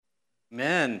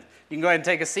Amen. You can go ahead and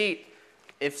take a seat.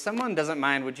 If someone doesn't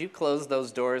mind, would you close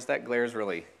those doors? That glare's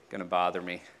really going to bother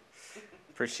me.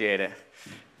 Appreciate it.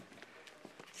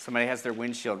 Somebody has their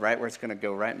windshield right where it's going to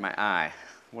go right in my eye.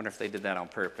 I wonder if they did that on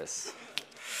purpose.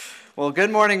 Well,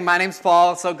 good morning. My name's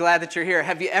Paul. So glad that you're here.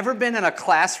 Have you ever been in a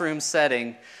classroom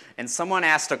setting and someone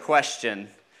asked a question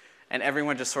and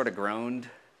everyone just sort of groaned?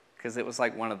 Because it was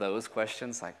like one of those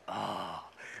questions, like, oh,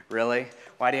 really?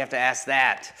 Why do you have to ask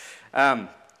that?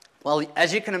 Well,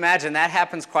 as you can imagine, that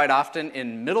happens quite often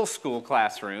in middle school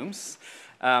classrooms.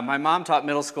 My mom taught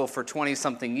middle school for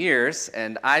 20-something years,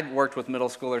 and I'd worked with middle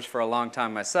schoolers for a long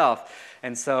time myself.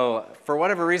 And so, for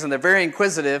whatever reason, they're very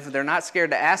inquisitive. They're not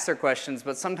scared to ask their questions,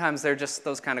 but sometimes they're just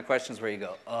those kind of questions where you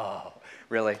go, oh,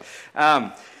 really?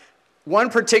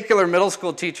 One particular middle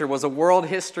school teacher was a world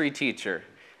history teacher.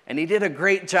 And he did a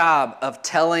great job of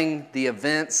telling the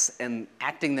events and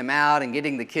acting them out and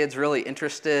getting the kids really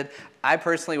interested. I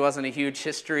personally wasn't a huge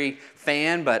history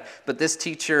fan, but this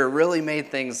teacher really made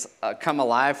things come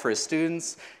alive for his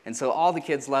students. And so all the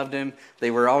kids loved him.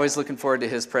 They were always looking forward to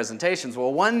his presentations.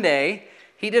 Well, one day,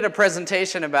 he did a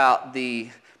presentation about the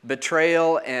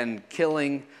betrayal and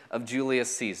killing of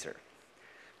Julius Caesar.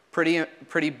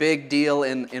 Pretty big deal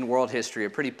in world history, a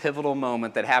pretty pivotal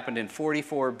moment that happened in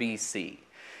 44 BC.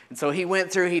 And so he went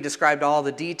through, he described all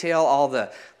the detail, all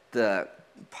the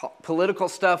political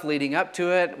stuff leading up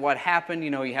to it, what happened. You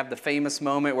know, you have the famous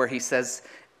moment where he says,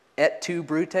 et tu,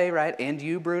 Brute, right? And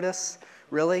you, Brutus?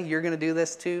 Really? You're going to do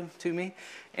this to me?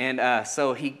 And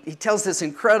so he tells this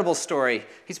incredible story.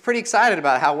 He's pretty excited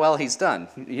about how well he's done,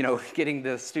 you know, getting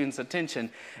the students'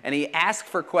 attention. And he asked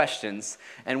for questions.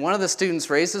 And one of the students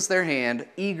raises their hand,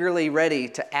 eagerly ready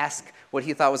to ask what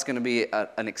he thought was going to be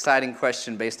an exciting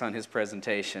question based on his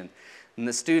presentation. And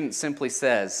the student simply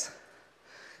says,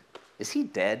 "Is he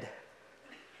dead?"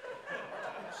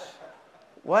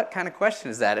 What kind of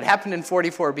question is that? It happened in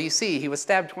 44 BC. He was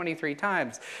stabbed 23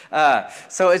 times.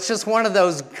 So it's just one of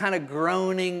those kind of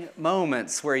groaning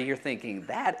moments where you're thinking,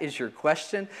 that is your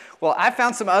question? Well, I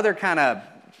found some other kind of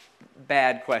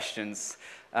bad questions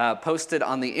posted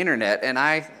on the internet, and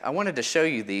I wanted to show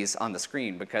you these on the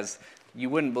screen because you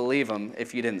wouldn't believe them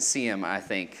if you didn't see them, I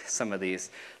think, some of these.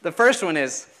 The first one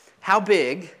is, how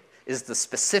big is the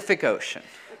Pacific Ocean?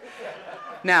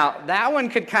 Now, that one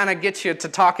could kind of get you to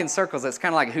talk in circles. It's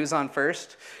kind of like who's on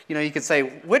first. You know, you could say,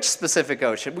 which Pacific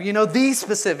Ocean? Well, you know, the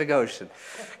Pacific Ocean.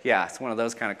 Yeah, it's one of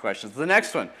those kind of questions. The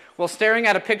next one, will staring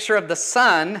at a picture of the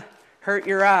sun hurt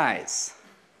your eyes?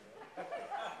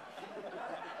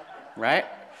 Right?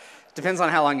 Depends on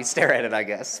how long you stare at it, I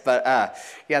guess. But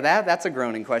yeah, that's a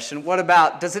groaning question. What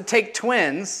about, does it take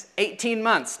twins 18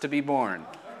 months to be born?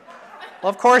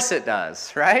 Well, of course it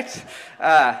does, right?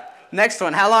 Next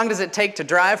one, how long does it take to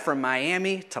drive from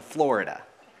Miami to Florida?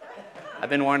 I've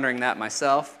been wondering that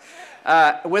myself.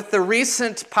 With the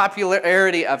recent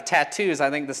popularity of tattoos, I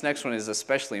think this next one is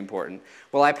especially important.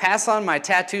 Will I pass on my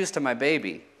tattoos to my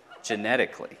baby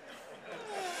genetically?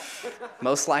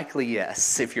 Most likely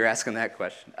yes, if you're asking that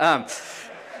question.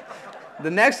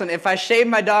 The next one, if I shave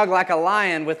my dog like a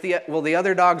lion, will the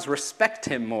other dogs respect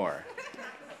him more?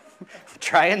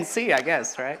 Try and see, I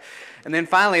guess, right? And then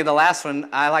finally, the last one,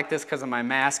 I like this because of my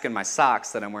mask and my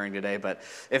socks that I'm wearing today, but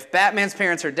if Batman's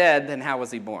parents are dead, then how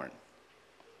was he born?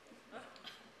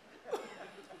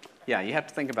 Yeah, you have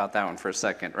to think about that one for a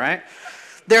second, right?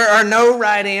 There are no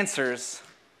right answers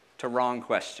to wrong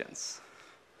questions.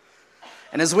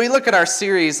 And as we look at our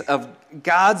series of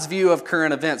God's view of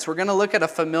current events, we're going to look at a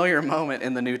familiar moment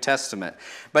in the New Testament,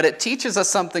 but it teaches us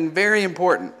something very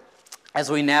important as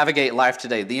we navigate life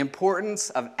today, the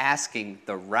importance of asking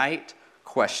the right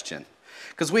question.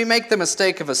 Because we make the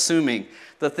mistake of assuming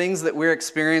the things that we're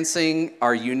experiencing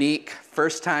are unique,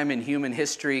 first time in human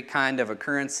history kind of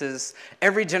occurrences.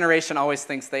 Every generation always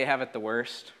thinks they have it the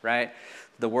worst, right?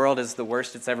 The world is the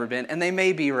worst it's ever been, and they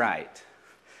may be right.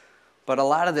 But a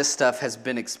lot of this stuff has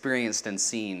been experienced and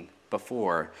seen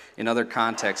before in other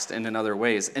contexts and in other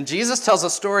ways. And Jesus tells a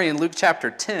story in Luke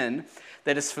chapter 10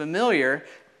 that is familiar,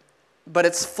 but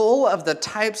it's full of the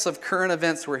types of current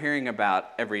events we're hearing about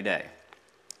every day.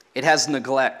 It has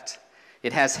neglect.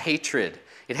 It has hatred.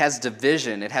 It has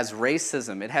division. It has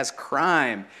racism. It has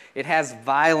crime. It has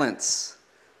violence.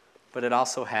 But it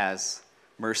also has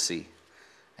mercy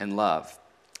and love.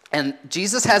 And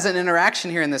Jesus has an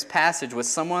interaction here in this passage with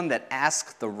someone that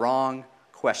asked the wrong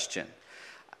question.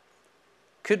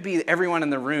 Could be everyone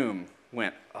in the room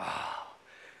went, oh,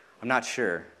 I'm not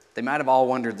sure. They might have all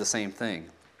wondered the same thing.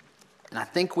 And I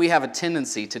think we have a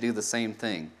tendency to do the same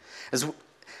thing. As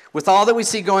With all that we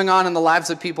see going on in the lives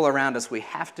of people around us, we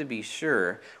have to be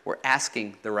sure we're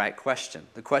asking the right question,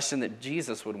 the question that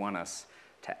Jesus would want us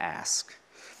to ask.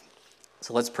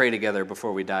 So let's pray together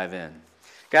before we dive in.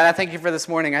 God, I thank you for this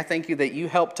morning. I thank you that you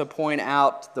help to point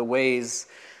out the ways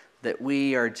that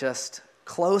we are just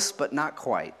close but not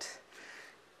quite,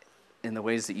 in the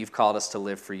ways that you've called us to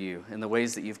live for you, in the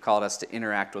ways that you've called us to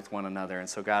interact with one another. And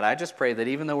so, God, I just pray that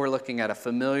even though we're looking at a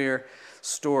familiar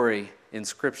story in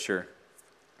Scripture,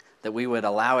 that we would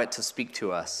allow it to speak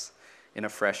to us in a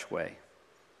fresh way.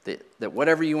 That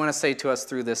whatever you want to say to us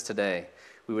through this today,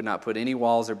 we would not put any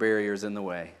walls or barriers in the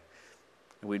way.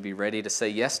 And we'd be ready to say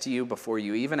yes to you before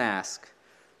you even ask.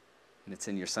 And it's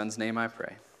in your Son's name I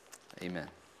pray. Amen.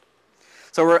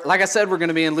 So like I said, we're going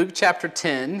to be in Luke chapter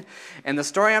 10. And the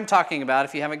story I'm talking about,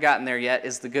 if you haven't gotten there yet,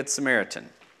 is the Good Samaritan.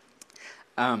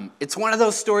 It's one of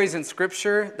those stories in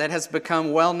Scripture that has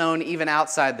become well known even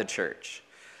outside the church.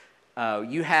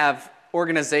 You have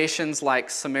organizations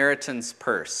like Samaritan's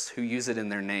Purse who use it in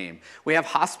their name. We have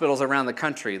hospitals around the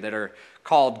country that are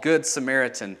called Good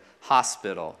Samaritan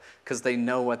Hospital because they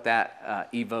know what that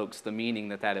evokes, the meaning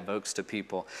that evokes to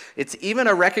people. It's even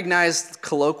a recognized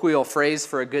colloquial phrase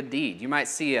for a good deed. You might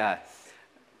see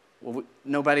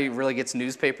nobody really gets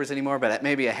newspapers anymore, but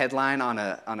maybe a headline on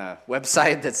a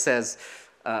website that says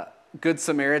Good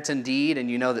Samaritan deed, and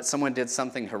you know that someone did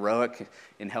something heroic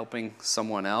in helping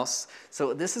someone else.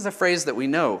 So this is a phrase that we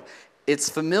know. It's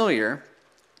familiar,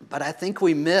 but I think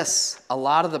we miss a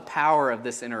lot of the power of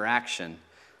this interaction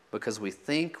because we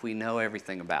think we know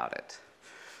everything about it.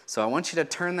 So I want you to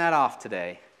turn that off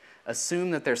today.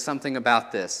 Assume that there's something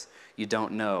about this you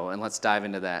don't know, and let's dive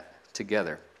into that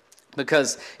together.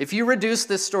 Because if you reduce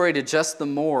this story to just the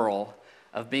moral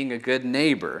of being a good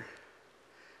neighbor,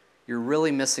 you're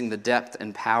really missing the depth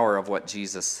and power of what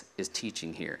Jesus is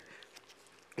teaching here.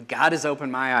 God has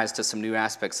opened my eyes to some new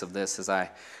aspects of this as I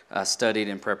studied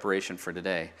in preparation for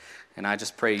today. And I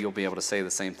just pray you'll be able to say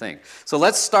the same thing. So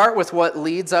let's start with what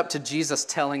leads up to Jesus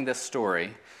telling this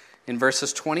story in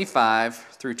verses 25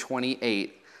 through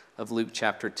 28 of Luke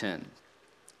chapter 10. It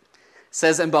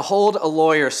says, "And behold, a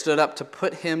lawyer stood up to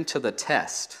put him to the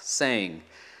test, saying,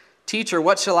 'Teacher,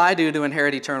 what shall I do to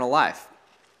inherit eternal life?'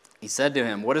 He said to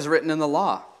him, 'What is written in the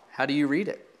law? How do you read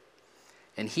it?'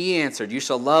 And he answered, 'You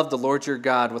shall love the Lord your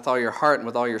God with all your heart and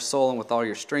with all your soul and with all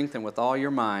your strength and with all your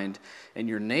mind, and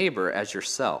your neighbor as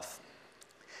yourself.'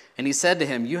 And he said to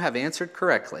him, 'You have answered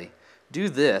correctly. Do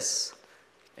this,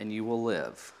 and you will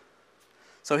live.'"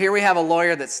 So here we have a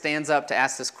lawyer that stands up to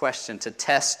ask this question, to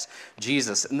test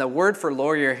Jesus. And the word for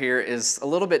lawyer here is a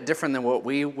little bit different than what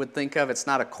we would think of. It's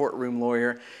not a courtroom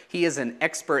lawyer. He is an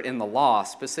expert in the law,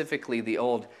 specifically the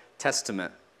Old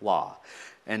Testament law.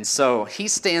 And so he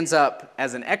stands up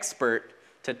as an expert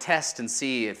to test and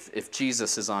see if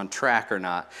Jesus is on track or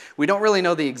not. We don't really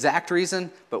know the exact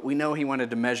reason, but we know he wanted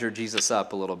to measure Jesus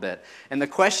up a little bit. And the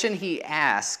question he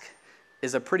asked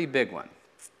is a pretty big one.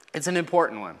 It's an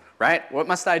important one, right? What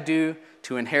must I do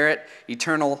to inherit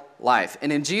eternal life?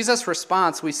 And in Jesus'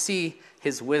 response, we see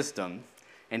his wisdom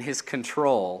and his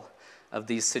control of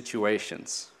these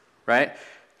situations, right?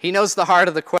 He knows the heart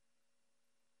of the question.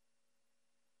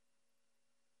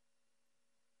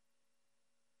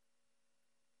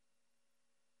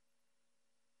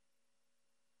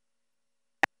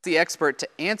 The expert to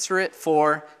answer it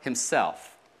for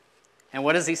himself. And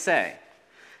what does he say?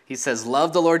 He says,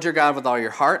 "Love the Lord your God with all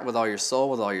your heart, with all your soul,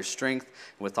 with all your strength,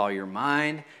 with all your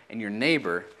mind, and your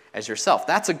neighbor as yourself."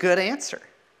 That's a good answer,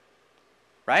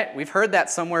 right? We've heard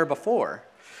that somewhere before.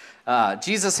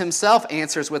 Jesus himself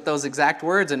answers with those exact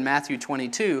words in Matthew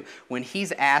 22 when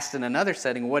he's asked in another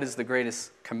setting, what is the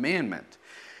greatest commandment?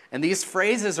 And these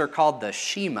phrases are called the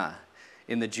Shema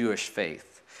in the Jewish faith.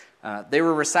 They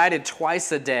were recited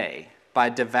twice a day by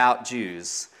devout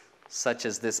Jews, such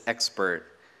as this expert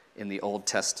in the Old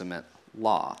Testament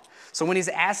law. So when he's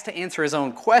asked to answer his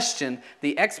own question,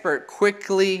 the expert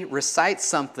quickly recites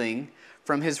something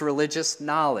from his religious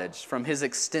knowledge, from his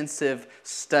extensive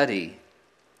study.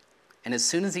 And as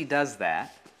soon as he does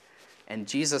that, and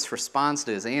Jesus responds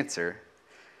to his answer,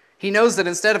 he knows that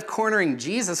instead of cornering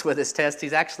Jesus with his test,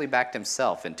 he's actually backed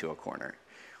himself into a corner,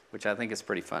 which I think is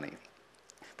pretty funny.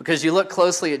 Because you look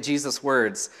closely at Jesus'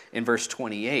 words in verse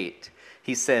 28,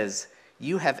 he says,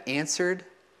 "You have answered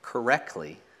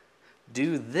correctly.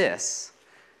 Do this,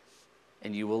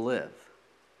 and you will live."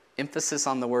 Emphasis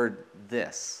on the word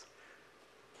 "this."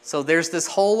 So there's this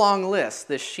whole long list,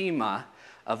 this Shema,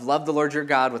 of love the Lord your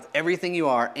God with everything you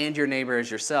are and your neighbor as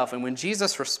yourself. And when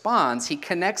Jesus responds, he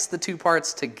connects the two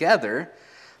parts together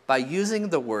by using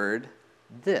the word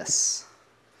 "this."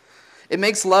 It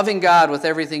makes loving God with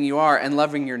everything you are and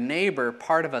loving your neighbor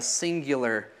part of a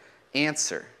singular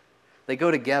answer. They go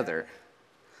together.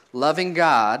 Loving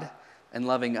God and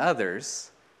loving others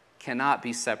cannot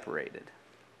be separated.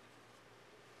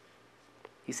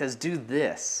 He says, do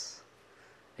this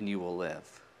and you will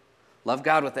live. Love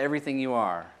God with everything you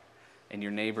are and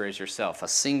your neighbor as yourself. A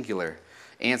singular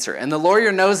answer. And the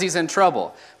lawyer knows he's in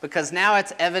trouble because now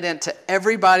it's evident to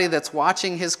everybody that's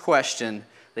watching his question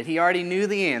that he already knew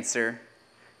the answer.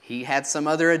 He had some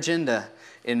other agenda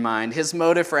in mind. His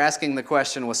motive for asking the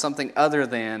question was something other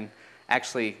than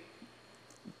actually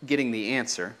getting the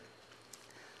answer.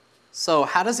 So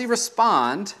how does he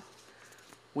respond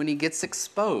when he gets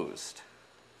exposed?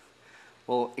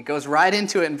 Well, it goes right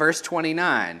into it in verse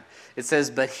 29. It says,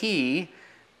 but he,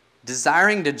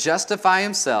 desiring to justify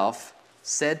himself,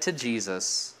 said to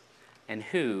Jesus, and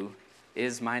who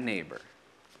is my neighbor?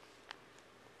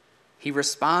 He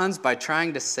responds by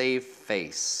trying to save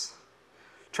face,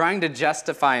 trying to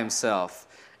justify himself.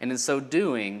 And in so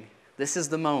doing, this is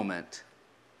the moment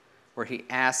where he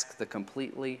asks the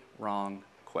completely wrong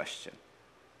question.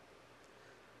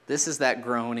 This is that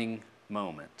groaning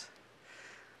moment.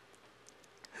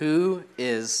 Who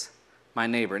is my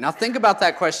neighbor? Now think about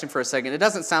that question for a second. It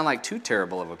doesn't sound like too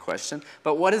terrible of a question,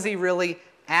 but what is he really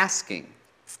asking?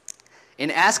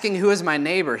 In asking who is my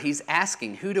neighbor, he's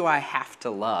asking, who do I have to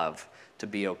love to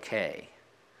be okay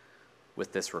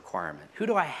with this requirement? Who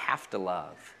do I have to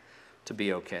love to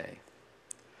be okay?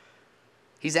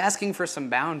 He's asking for some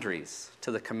boundaries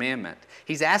to the commandment.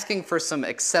 He's asking for some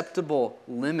acceptable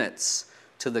limits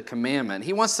to the commandment.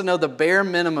 He wants to know the bare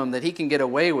minimum that he can get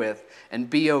away with and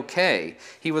be okay.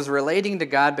 He was relating to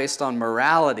God based on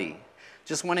morality,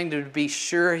 just wanting to be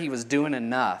sure he was doing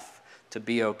enough to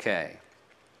be okay.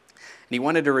 And he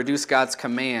wanted to reduce God's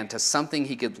command to something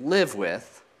he could live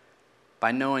with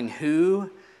by knowing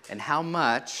who and how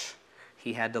much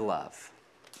he had to love.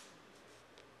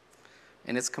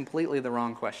 And it's completely the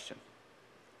wrong question,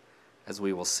 as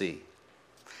we will see.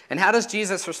 And how does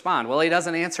Jesus respond? Well, he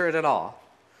doesn't answer it at all.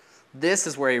 This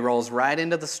is where he rolls right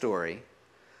into the story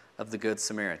of the Good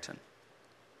Samaritan.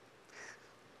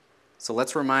 So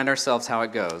let's remind ourselves how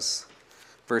it goes.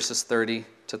 Verses 30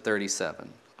 to 37.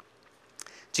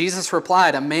 Jesus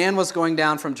replied, a man was going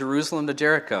down from Jerusalem to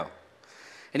Jericho,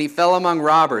 and he fell among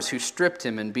robbers who stripped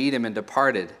him and beat him and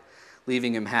departed,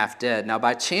 leaving him half dead. Now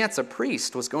by chance a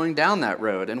priest was going down that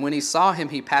road, and when he saw him,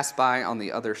 he passed by on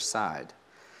the other side.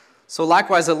 So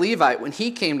likewise a Levite, when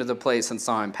he came to the place and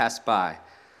saw him, passed by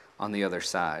on the other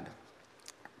side.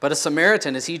 But a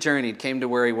Samaritan, as he journeyed, came to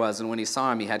where he was, and when he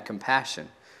saw him, he had compassion.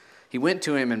 He went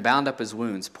to him and bound up his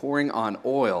wounds, pouring on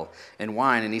oil and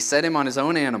wine, and he set him on his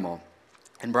own animal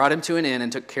and brought him to an inn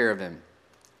and took care of him.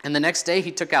 And the next day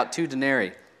he took out 2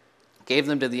 denarii, gave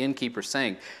them to the innkeeper,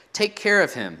 saying, take care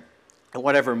of him, and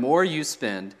whatever more you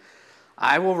spend,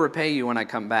 I will repay you when I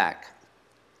come back.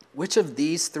 Which of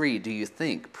these 3 do you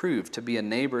think proved to be a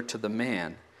neighbor to the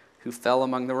man who fell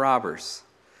among the robbers?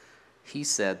 He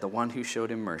said, the one who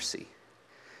showed him mercy.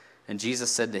 And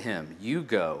Jesus said to him, you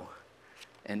go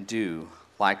and do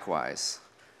likewise.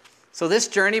 So this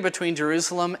journey between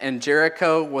Jerusalem and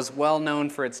Jericho was well known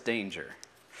for its danger.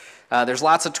 There's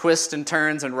lots of twists and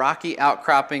turns and rocky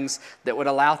outcroppings that would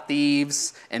allow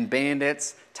thieves and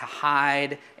bandits to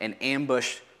hide and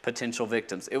ambush potential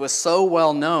victims. It was so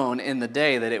well known in the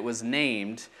day that it was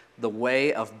named the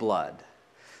Way of Blood.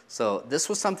 So this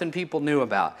was something people knew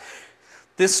about.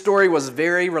 This story was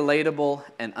very relatable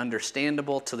and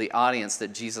understandable to the audience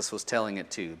that Jesus was telling it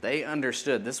to. They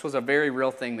understood this was a very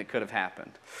real thing that could have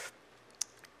happened.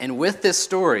 And with this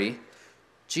story,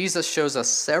 Jesus shows us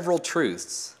several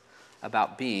truths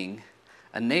about being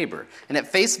a neighbor. And at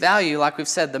face value, like we've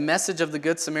said, the message of the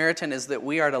Good Samaritan is that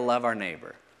we are to love our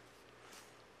neighbor.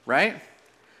 Right?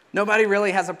 Nobody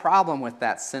really has a problem with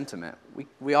that sentiment.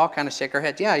 We all kind of shake our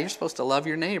heads. Yeah, you're supposed to love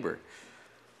your neighbor.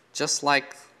 Just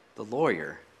like the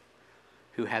lawyer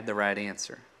who had the right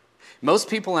answer. Most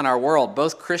people in our world,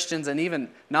 both Christians and even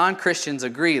non-Christians,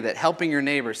 agree that helping your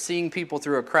neighbor, seeing people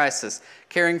through a crisis,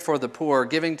 caring for the poor,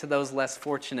 giving to those less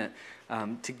fortunate,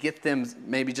 to get them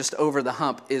maybe just over the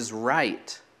hump is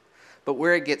right. But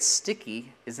where it gets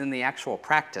sticky is in the actual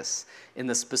practice, in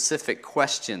the specific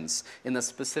questions, in the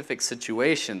specific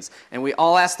situations. And we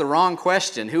all ask the wrong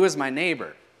question, who is my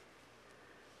neighbor?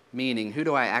 Meaning, who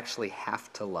do I actually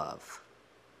have to love?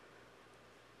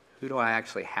 Who do I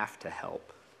actually have to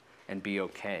help and be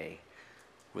okay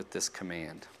with this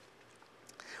command?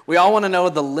 We all want to know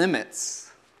the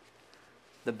limits,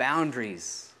 the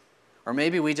boundaries, or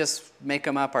maybe we just make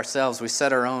them up ourselves. We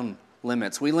set our own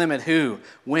limits. We limit who,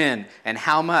 when, and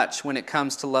how much when it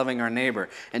comes to loving our neighbor.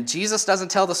 And Jesus doesn't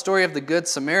tell the story of the Good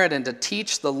Samaritan to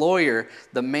teach the lawyer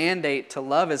the mandate to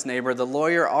love his neighbor. The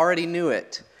lawyer already knew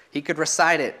it. He could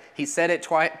recite it. He said it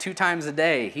 2 times a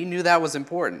day. He knew that was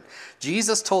important.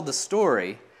 Jesus told the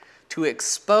story to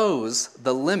expose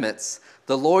the limits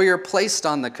the lawyer placed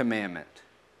on the commandment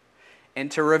and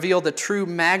to reveal the true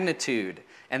magnitude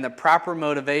and the proper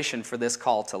motivation for this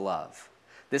call to love.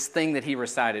 This thing that he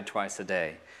recited twice a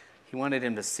day. He wanted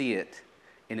him to see it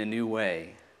in a new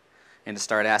way and to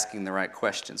start asking the right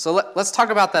questions. So let's talk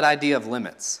about that idea of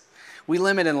limits. We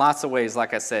limit in lots of ways,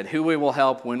 like I said, who we will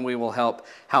help, when we will help,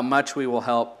 how much we will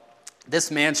help.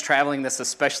 This man's traveling this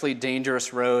especially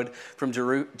dangerous road from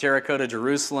Jericho to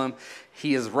Jerusalem.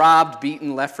 He is robbed,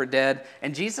 beaten, left for dead,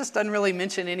 and Jesus doesn't really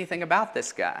mention anything about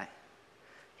this guy.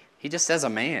 He just says a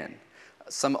man.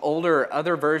 Some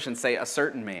other versions say a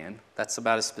certain man. That's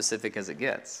about as specific as it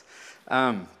gets.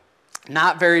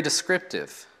 Not very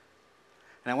descriptive.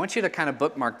 And I want you to kind of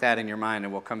bookmark that in your mind,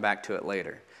 and we'll come back to it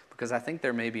later, because I think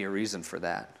there may be a reason for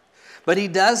that. But he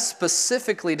does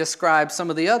specifically describe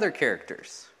some of the other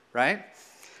characters, right?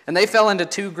 And they fell into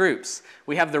 2 groups.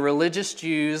 We have the religious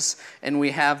Jews, and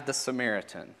we have the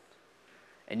Samaritan.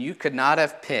 And you could not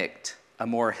have picked a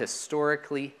more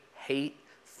historically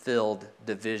hate-filled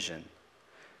division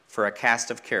for a cast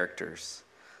of characters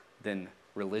than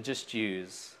religious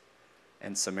Jews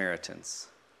and Samaritans.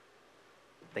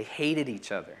 They hated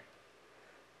each other.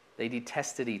 They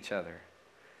detested each other.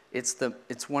 It's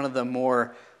one of the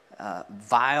more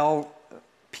vile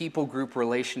people group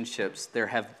relationships there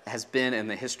has been in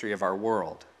the history of our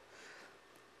world.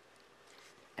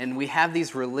 And we have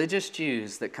these religious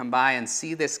Jews that come by and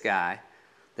see this guy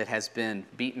that has been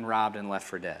beaten, robbed, and left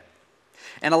for dead.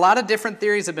 And a lot of different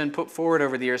theories have been put forward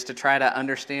over the years to try to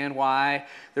understand why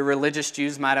the religious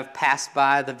Jews might have passed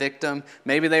by the victim.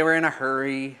 Maybe they were in a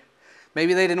hurry.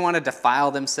 Maybe they didn't want to defile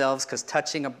themselves because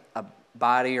touching a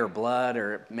body or blood,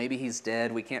 or maybe he's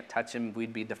dead, we can't touch him,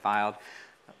 we'd be defiled.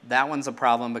 That one's a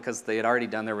problem because they had already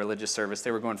done their religious service.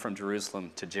 They were going from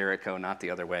Jerusalem to Jericho, not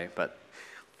the other way, but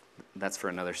that's for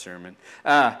another sermon.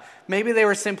 Maybe they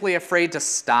were simply afraid to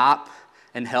stop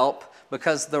and help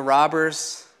because the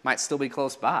robbers might still be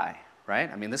close by,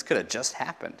 right? I mean, this could have just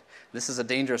happened. This is a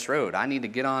dangerous road. I need to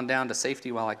get on down to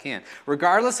safety while I can.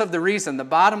 Regardless of the reason, the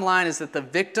bottom line is that the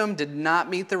victim did not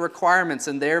meet the requirements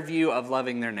in their view of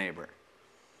loving their neighbor.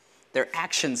 Their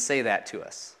actions say that to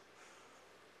us.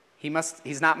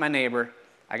 He's not my neighbor.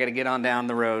 I got to get on down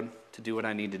the road to do what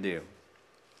I need to do.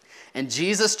 And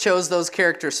Jesus chose those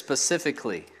characters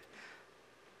specifically,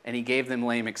 and he gave them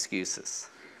lame excuses.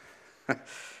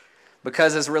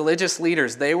 Because as religious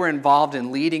leaders, they were involved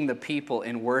in leading the people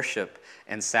in worship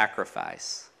and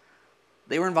sacrifice.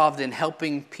 They were involved in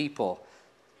helping people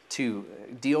to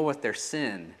deal with their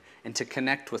sin and to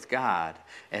connect with God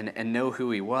and know who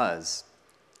he was.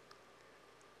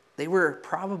 They were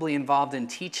probably involved in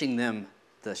teaching them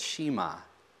the Shema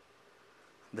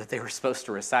that they were supposed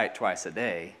to recite twice a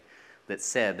day that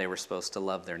said they were supposed to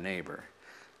love their neighbor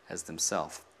as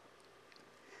themselves.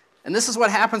 And this is what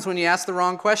happens when you ask the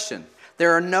wrong question.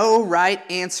 There are no right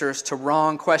answers to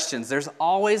wrong questions. There's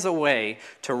always a way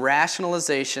to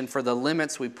rationalization for the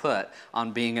limits we put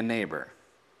on being a neighbor.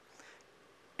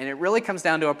 And it really comes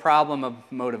down to a problem of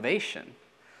motivation,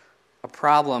 a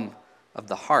problem of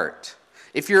the heart.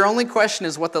 If your only question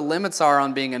is what the limits are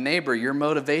on being a neighbor, your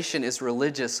motivation is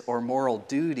religious or moral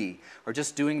duty or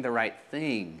just doing the right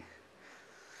thing.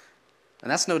 And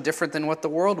that's no different than what the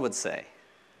world would say.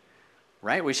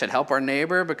 Right? We should help our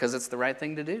neighbor because it's the right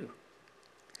thing to do.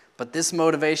 But this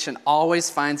motivation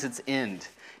always finds its end.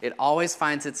 It always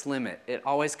finds its limit. It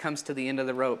always comes to the end of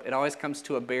the rope. It always comes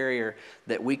to a barrier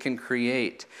that we can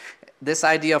create. This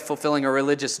idea of fulfilling a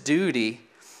religious duty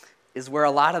is where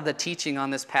a lot of the teaching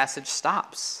on this passage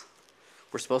stops.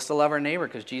 We're supposed to love our neighbor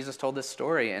because Jesus told this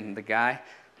story, and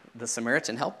the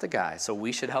Samaritan helped the guy, so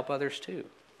we should help others too.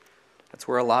 That's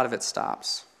where a lot of it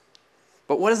stops.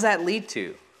 But what does that lead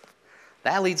to?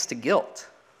 That leads to guilt,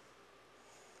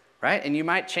 right? And you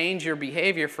might change your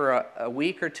behavior for a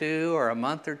week or two or a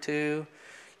month or two.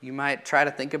 You might try to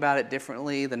think about it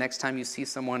differently the next time you see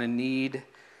someone in need.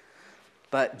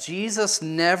 But Jesus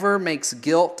never makes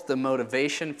guilt the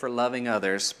motivation for loving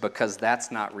others because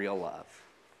that's not real love.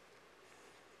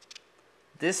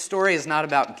 This story is not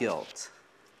about guilt.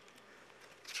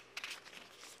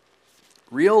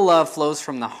 Real love flows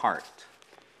from the heart.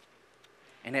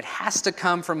 And it has to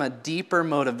come from a deeper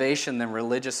motivation than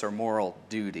religious or moral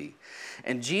duty.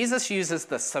 And Jesus uses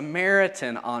the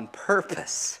Samaritan on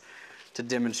purpose to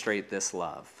demonstrate this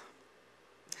love.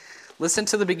 Listen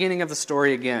to the beginning of the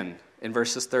story again in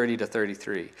verses 30 to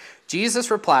 33.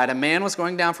 Jesus replied, "A man was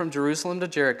going down from Jerusalem to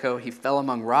Jericho. He fell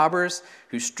among robbers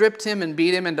who stripped him and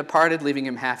beat him and departed, leaving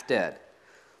him half dead.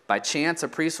 By chance, a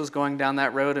priest was going down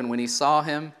that road, and when he saw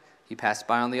him, he passed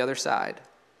by on the other side.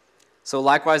 So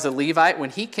likewise, a Levite, when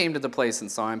he came to the place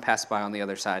and saw him, passed by on the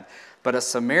other side. But a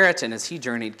Samaritan, as he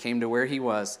journeyed, came to where he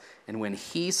was, and when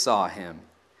he saw him,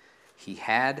 he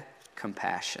had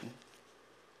compassion."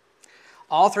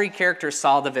 All three characters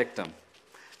saw the victim.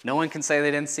 No one can say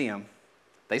they didn't see him.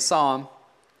 They saw him.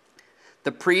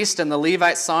 The priest and the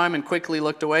Levite saw him and quickly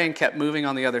looked away and kept moving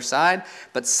on the other side.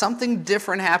 But something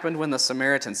different happened when the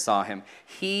Samaritan saw him.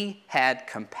 He had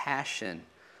compassion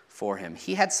for him.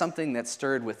 He had something that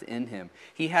stirred within him.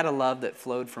 He had a love that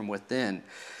flowed from within.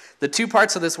 The two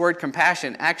parts of this word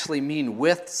compassion actually mean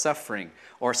with suffering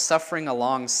or suffering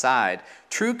alongside.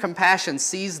 True compassion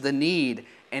sees the need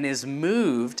and is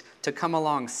moved to come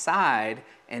alongside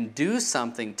and do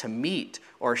something to meet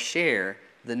or share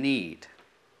the need.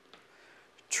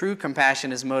 True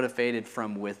compassion is motivated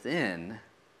from within,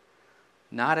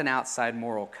 not an outside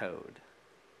moral code.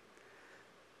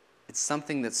 It's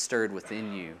something that's stirred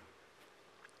within you.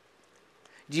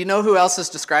 Do you know who else is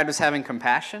described as having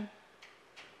compassion?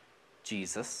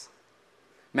 Jesus.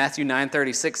 Matthew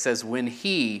 9:36 says, "When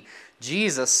he,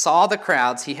 Jesus, saw the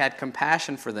crowds, he had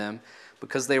compassion for them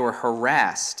because they were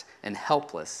harassed and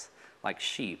helpless like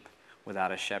sheep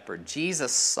without a shepherd."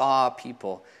 Jesus saw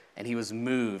people and he was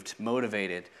moved,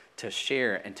 motivated to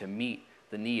share and to meet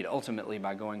the need, ultimately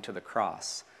by going to the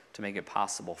cross to make it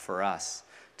possible for us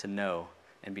to know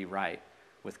and be right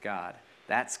with God.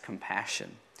 That's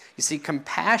compassion. You see,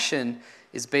 compassion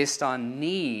is based on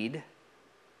need,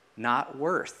 not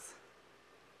worth.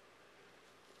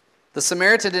 The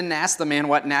Samaritan didn't ask the man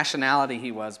what nationality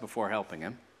he was before helping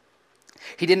him.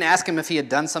 He didn't ask him if he had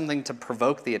done something to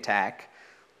provoke the attack.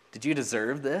 Did you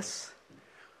deserve this?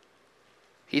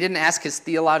 He didn't ask his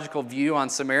theological view on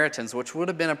Samaritans, which would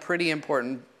have been a pretty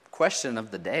important question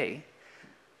of the day.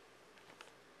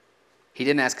 He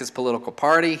didn't ask his political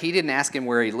party. He didn't ask him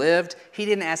where he lived. He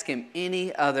didn't ask him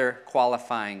any other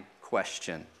qualifying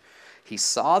question. He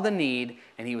saw the need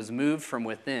and he was moved from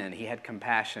within. He had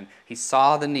compassion. He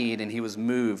saw the need and he was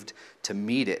moved to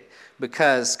meet it.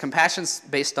 Because compassion's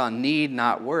based on need,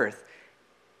 not worth.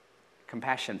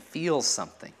 Compassion feels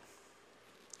something.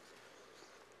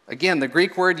 Again, the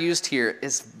Greek word used here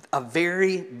is a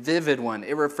very vivid one.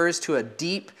 It refers to a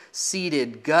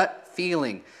deep-seated gut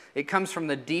feeling. It comes from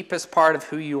the deepest part of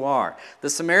who you are. The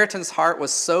Samaritan's heart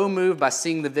was so moved by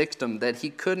seeing the victim that he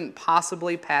couldn't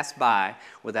possibly pass by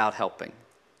without helping.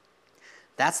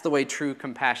 That's the way true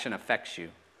compassion affects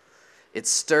you. It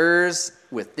stirs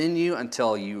within you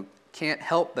until you can't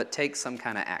help but take some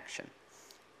kind of action.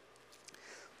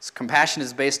 So compassion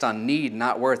is based on need,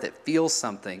 not worth. It feels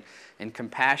something, and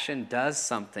compassion does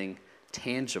something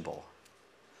tangible.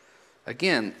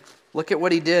 Again, look at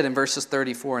what he did in verses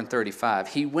 34 and 35.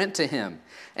 He went to him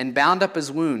and bound up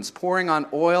his wounds, pouring on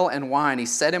oil and wine. He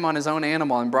set him on his own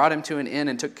animal and brought him to an inn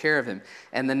and took care of him.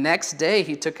 And the next day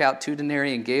he took out 2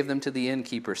 denarii and gave them to the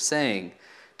innkeeper, saying,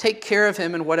 "Take care of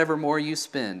him, and whatever more you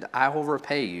spend, I will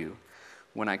repay you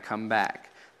when I come back."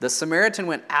 The Samaritan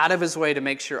went out of his way to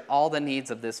make sure all the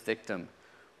needs of this victim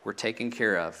were taken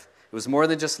care of. It was more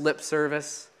than just lip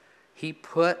service. He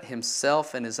put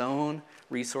himself and his own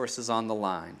resources on the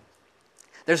line.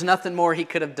 There's nothing more he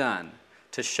could have done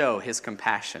to show his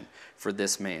compassion for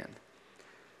this man.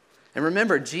 And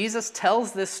remember, Jesus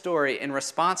tells this story in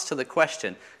response to the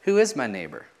question, who is my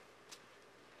neighbor?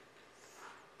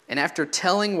 And after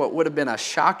telling what would have been a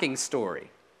shocking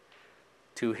story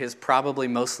to his probably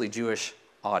mostly Jewish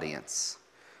audience,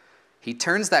 he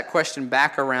turns that question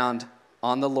back around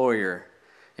on the lawyer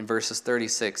in verses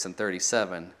 36 and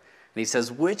 37. And he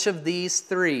says, "Which of these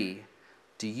 3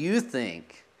 do you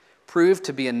think proved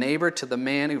to be a neighbor to the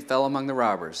man who fell among the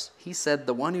robbers?" He said,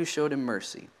 "The one who showed him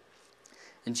mercy."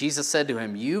 And Jesus said to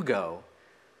him, "You go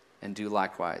and do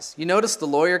likewise." You notice the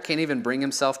lawyer can't even bring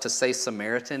himself to say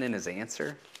Samaritan in his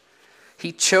answer.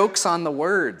 He chokes on the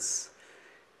words.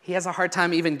 He has a hard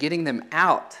time even getting them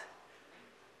out.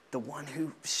 The one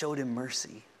who showed him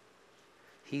mercy.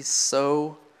 He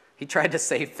tried to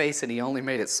save face and he only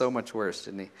made it so much worse,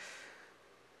 didn't he?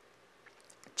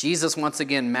 Jesus once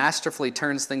again masterfully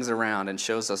turns things around and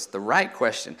shows us the right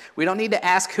question. We don't need to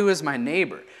ask, who is my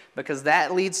neighbor? Because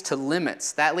that leads to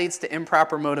limits. That leads to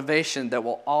improper motivation that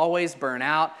will always burn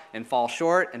out and fall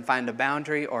short and find a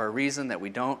boundary or a reason that we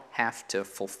don't have to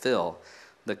fulfill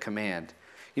the command.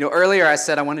 You know, earlier I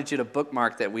said I wanted you to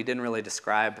bookmark that we didn't really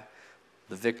describe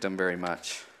the victim very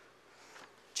much.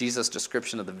 Jesus'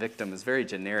 description of the victim is very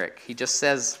generic. He just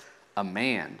says, a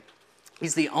man.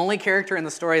 He's the only character in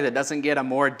the story that doesn't get a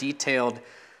more detailed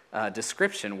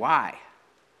description. Why?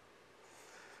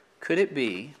 Could it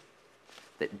be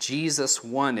that Jesus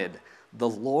wanted the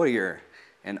lawyer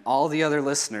and all the other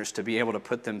listeners to be able to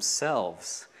put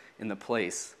themselves in the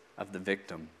place of the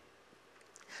victim?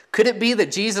 Could it be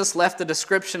that Jesus left the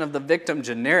description of the victim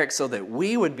generic so that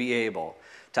we would be able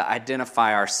to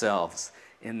identify ourselves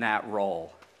in that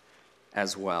role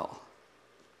as well?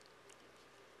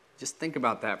 Just think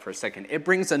about that for a second. It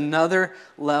brings another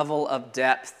level of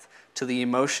depth to the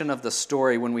emotion of the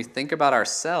story when we think about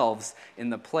ourselves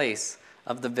in the place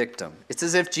of the victim. It's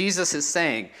as if Jesus is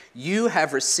saying, you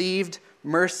have received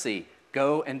mercy,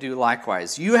 go and do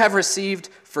likewise. You have received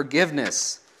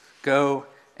forgiveness, go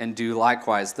and do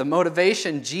likewise. The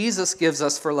motivation Jesus gives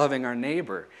us for loving our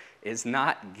neighbor is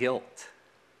not guilt.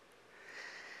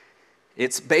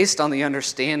 It's based on the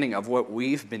understanding of what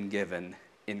we've been given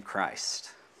in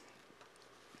Christ.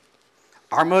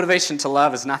 Our motivation to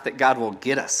love is not that God will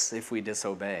get us if we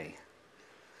disobey.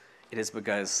 It is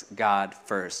because God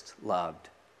first loved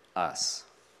us.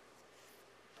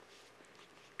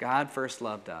 God first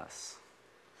loved us.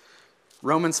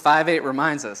 Romans 5:8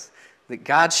 reminds us that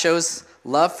God shows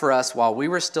love for us while we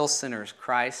were still sinners.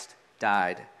 Christ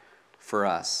died for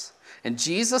us. And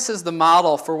Jesus is the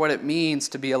model for what it means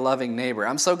to be a loving neighbor.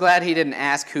 I'm so glad he didn't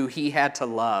ask who he had to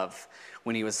love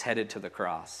when he was headed to the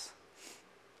cross.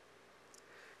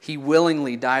 He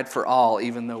willingly died for all,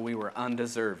 even though we were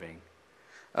undeserving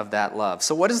of that love.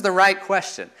 So what is the right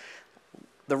question?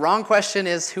 The wrong question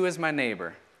is, who is my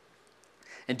neighbor?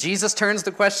 And Jesus turns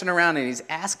the question around and he's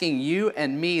asking you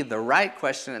and me the right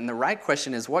question. And the right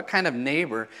question is, what kind of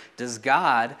neighbor does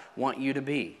God want you to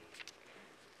be?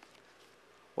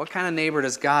 What kind of neighbor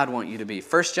does God want you to be?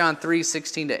 1 John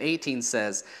 3:16-18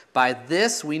 says, by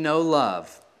this we know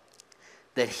love,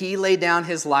 that he laid down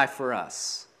his life for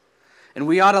us. And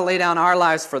we ought to lay down our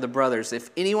lives for the brothers.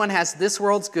 If anyone has this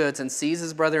world's goods and sees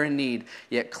his brother in need,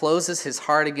 yet closes his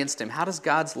heart against him, how does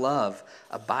God's love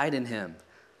abide in him?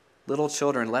 Little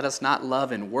children, let us not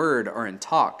love in word or in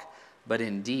talk, but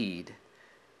in deed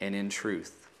and in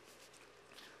truth.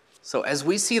 So as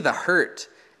we see the hurt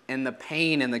and the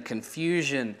pain and the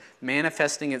confusion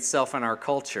manifesting itself in our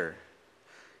culture,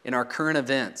 in our current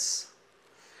events,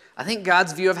 I think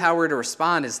God's view of how we're to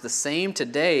respond is the same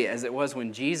today as it was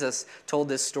when Jesus told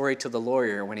this story to the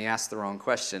lawyer when he asked the wrong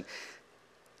question.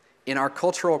 In our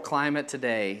cultural climate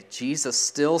today, Jesus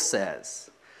still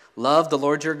says, love the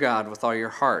Lord your God with all your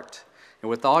heart, and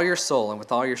with all your soul, and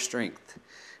with all your strength,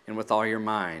 and with all your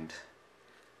mind,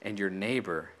 and your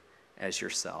neighbor as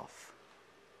yourself.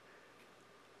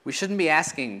 We shouldn't be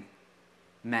asking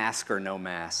mask or no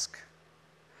mask,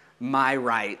 my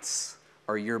rights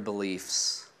or your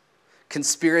beliefs,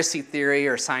 conspiracy theory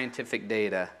or scientific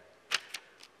data,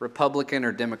 Republican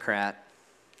or Democrat.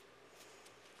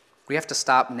 We have to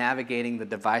stop navigating the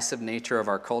divisive nature of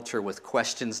our culture with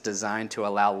questions designed to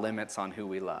allow limits on who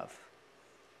we love.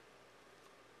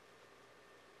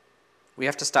 We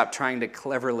have to stop trying to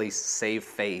cleverly save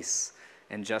face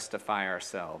and justify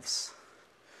ourselves.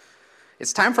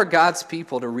 It's time for God's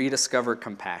people to rediscover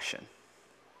compassion.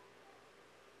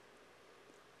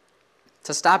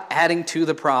 To stop adding to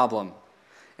the problem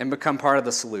and become part of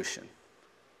the solution.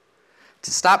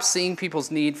 To stop seeing people's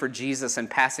need for Jesus and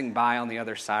passing by on the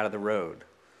other side of the road.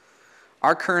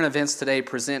 Our current events today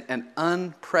present an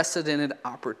unprecedented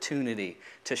opportunity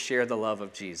to share the love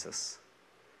of Jesus.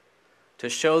 To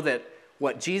show that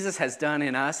what Jesus has done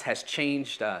in us has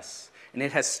changed us. And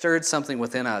it has stirred something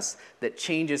within us that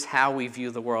changes how we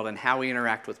view the world and how we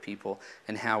interact with people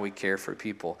and how we care for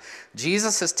people.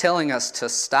 Jesus is telling us to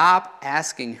stop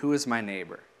asking, who is my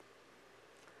neighbor?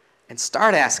 And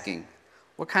start asking,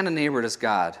 what kind of neighbor does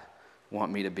God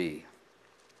want me to be?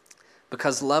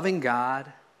 Because loving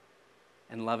God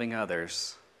and loving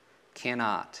others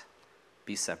cannot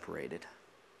be separated.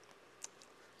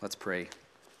 Let's pray.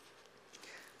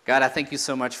 God, I thank you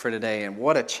so much for today, and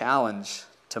what a challenge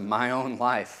to my own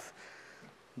life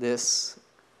this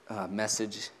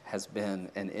message has been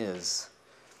and is.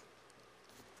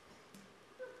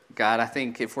 God, I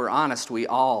think if we're honest, we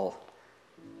all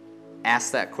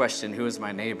ask that question, who is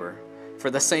my neighbor? For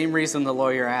the same reason the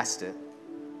lawyer asked it.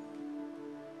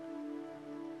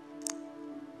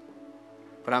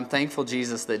 But I'm thankful,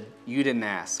 Jesus, that you didn't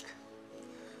ask.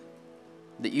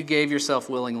 That you gave yourself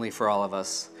willingly for all of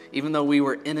us, even though we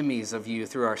were enemies of you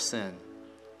through our sin.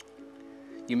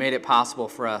 You made it possible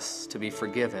for us to be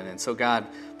forgiven. And so, God,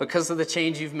 because of the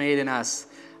change you've made in us,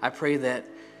 I pray that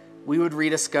we would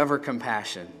rediscover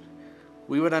compassion.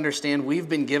 We would understand we've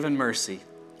been given mercy.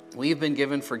 We've been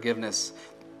given forgiveness.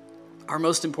 Our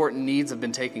most important needs have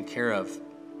been taken care of.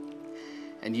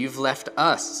 And you've left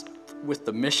us with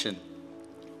the mission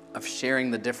of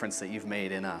sharing the difference that you've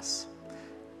made in us.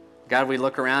 God, we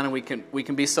look around and we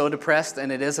can be so depressed, and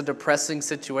it is a depressing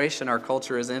situation our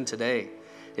culture is in today.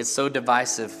 It's so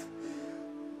divisive.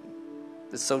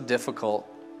 It's so difficult.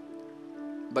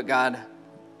 But God,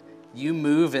 you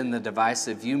move in the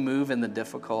divisive. You move in the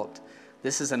difficult.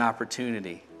 This is an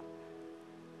opportunity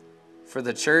for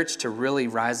the church to really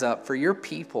rise up, for your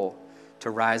people to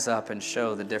rise up and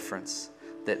show the difference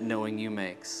that knowing you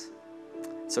makes.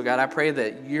 So God, I pray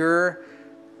that your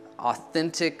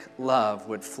authentic love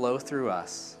would flow through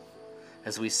us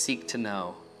as we seek to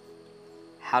know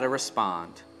how to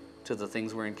respond to the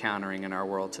things we're encountering in our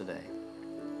world today.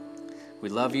 We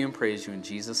love you and praise you in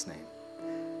Jesus' name.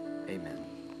 Amen.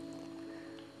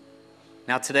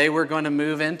 Now today we're going to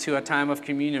move into a time of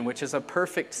communion, which is a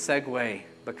perfect segue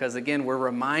because, again, we're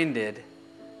reminded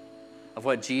of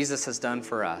what Jesus has done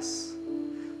for us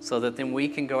so that then we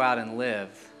can go out and live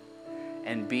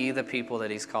and be the people that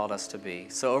he's called us to be.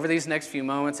 So over these next few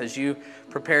moments, as you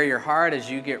prepare your heart, as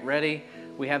you get ready,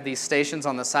 we have these stations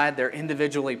on the side. They're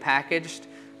individually packaged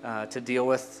to deal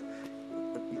with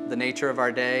the nature of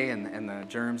our day and the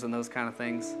germs and those kind of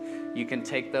things. You can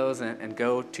take those and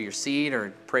go to your seat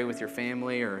or pray with your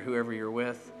family or whoever you're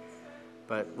with.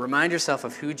 But remind yourself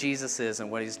of who Jesus is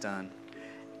and what he's done.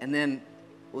 And then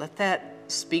let that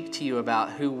speak to you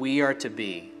about who we are to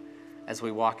be as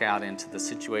we walk out into the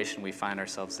situation we find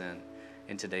ourselves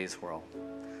in today's world.